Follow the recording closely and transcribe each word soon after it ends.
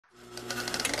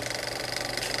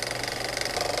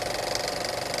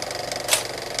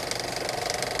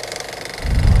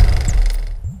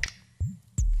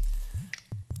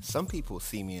Some people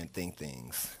see me and think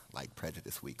things like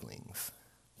prejudiced weaklings,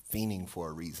 fiending for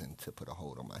a reason to put a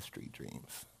hold on my street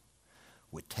dreams,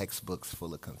 with textbooks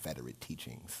full of Confederate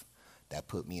teachings that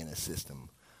put me in a system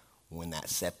when that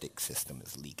septic system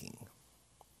is leaking.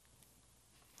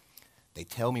 They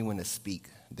tell me when to speak,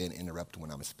 then interrupt when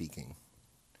I'm speaking,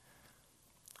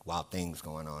 while things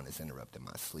going on is interrupting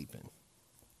my sleeping.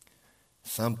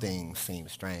 Some things seem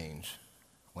strange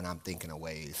when I'm thinking of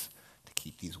ways to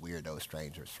keep these weirdo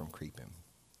strangers from creeping.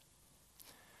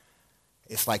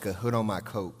 It's like a hood on my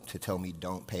coat to tell me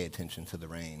don't pay attention to the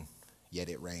rain, yet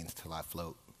it rains till I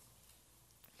float.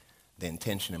 The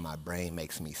intention in my brain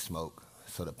makes me smoke,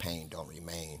 so the pain don't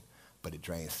remain, but it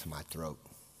drains to my throat.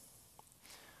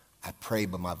 I pray,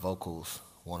 but my vocals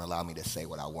won't allow me to say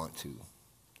what I want to.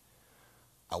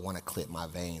 I want to clip my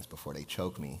veins before they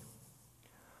choke me.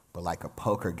 But like a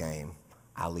poker game,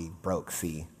 I leave broke.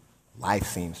 See, life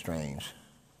seems strange,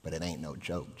 but it ain't no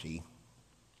joke, G.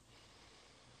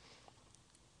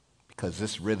 Because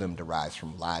this rhythm derives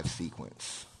from live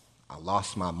sequence. I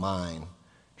lost my mind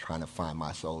trying to find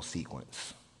my soul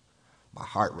sequence. My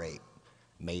heart rate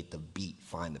made the beat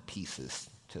find the pieces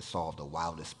to solve the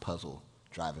wildest puzzle,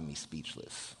 driving me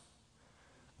speechless.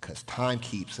 Because time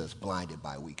keeps us blinded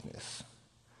by weakness.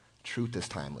 Truth is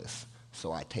timeless,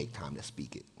 so I take time to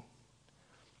speak it.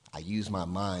 I use my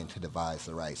mind to devise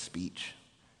the right speech,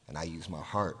 and I use my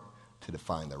heart to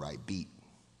define the right beat,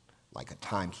 like a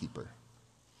timekeeper.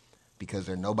 Because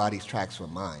they're nobody's tracks but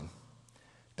mine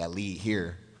that lead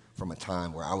here from a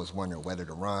time where I was wondering whether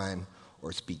to rhyme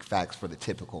or speak facts for the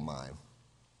typical mind.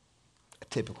 A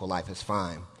typical life is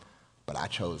fine, but I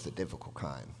chose the difficult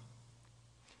kind.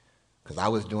 Because I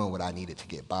was doing what I needed to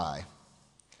get by.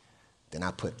 Then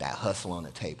I put that hustle on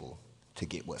the table to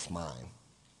get what's mine.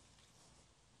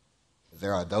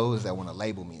 There are those that want to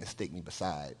label me and stick me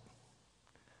beside,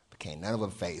 but can't none of them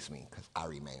faze me because I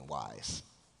remain wise.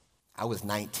 I was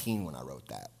 19 when I wrote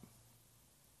that.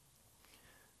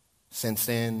 Since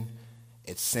then,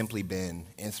 it's simply been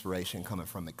inspiration coming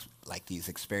from like these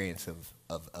experiences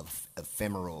of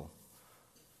ephemeral.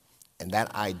 And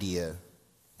that idea,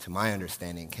 to my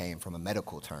understanding, came from a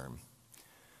medical term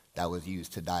that was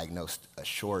used to diagnose a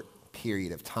short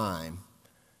period of time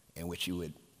in which you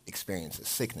would experience a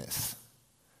sickness.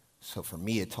 So for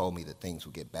me, it told me that things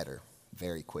would get better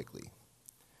very quickly.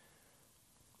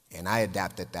 And I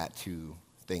adapted that to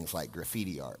things like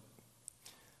graffiti art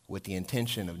with the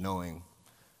intention of knowing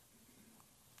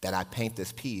that I paint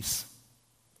this piece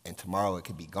and tomorrow it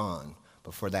could be gone.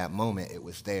 But for that moment, it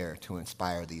was there to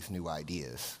inspire these new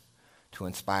ideas, to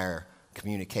inspire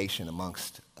communication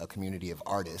amongst a community of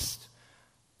artists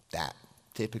that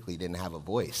typically didn't have a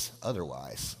voice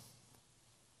otherwise.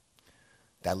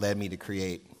 That led me to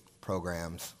create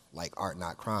programs like Art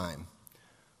Not Crime,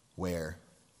 where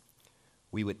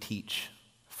we would teach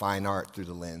fine art through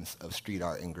the lens of street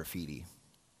art and graffiti.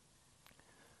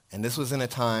 And this was in a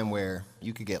time where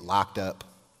you could get locked up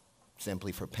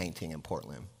simply for painting in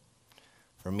Portland.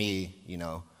 For me,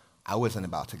 I wasn't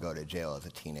about to go to jail as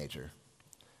a teenager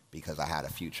because I had a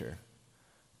future,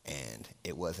 and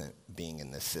it wasn't being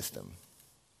in this system.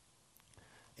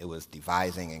 It was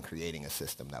devising and creating a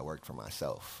system that worked for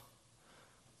myself.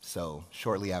 So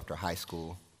shortly after high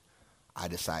school, I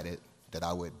decided that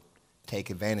I would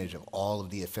take advantage of all of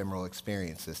the ephemeral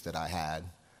experiences that I had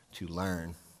to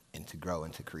learn and to grow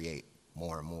and to create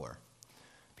more and more.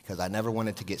 Because I never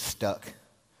wanted to get stuck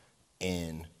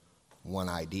in one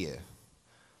idea.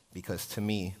 Because to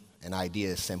me, an idea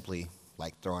is simply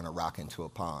like throwing a rock into a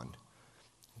pond,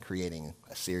 creating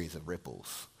a series of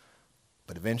ripples.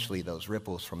 But eventually those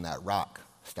ripples from that rock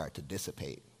start to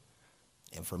dissipate.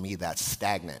 And for me, that's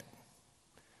stagnant.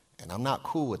 And I'm not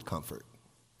cool with comfort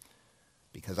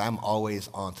because I'm always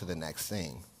on to the next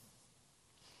thing.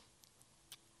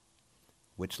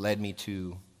 Which led me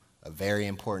to a very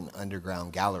important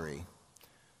underground gallery.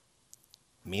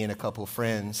 Me and a couple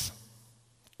friends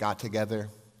got together,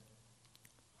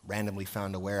 randomly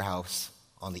found a warehouse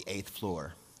on the 8th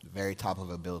floor, the very top of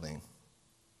a building.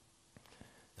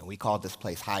 And we called this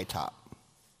place High Top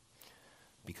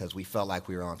because we felt like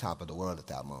we were on top of the world at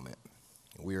that moment.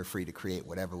 And we were free to create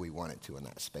whatever we wanted to in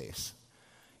that space.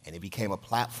 And it became a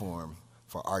platform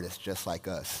for artists just like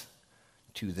us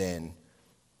to then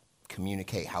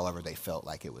communicate however they felt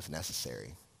like it was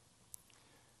necessary.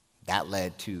 That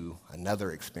led to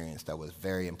another experience that was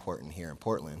very important here in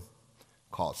Portland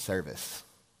called service.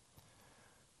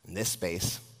 And this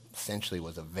space essentially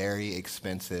was a very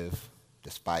expensive,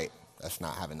 despite us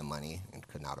not having the money and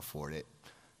could not afford it,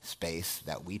 space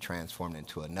that we transformed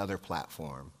into another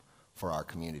platform for our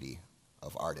community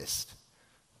of artists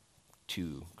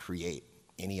to create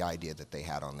any idea that they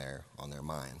had on their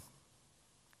mind.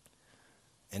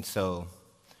 And so,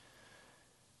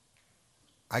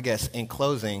 I guess in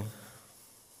closing,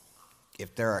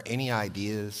 if there are any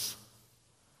ideas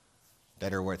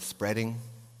that are worth spreading,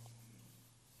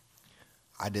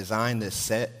 I designed this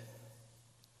set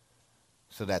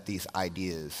so that these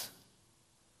ideas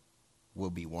will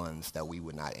be ones that we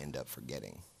would not end up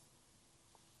forgetting.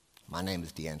 My name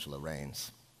is DeAngelo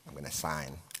Rains. I'm going to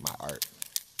sign my art.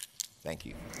 Thank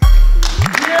you.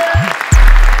 Yeah.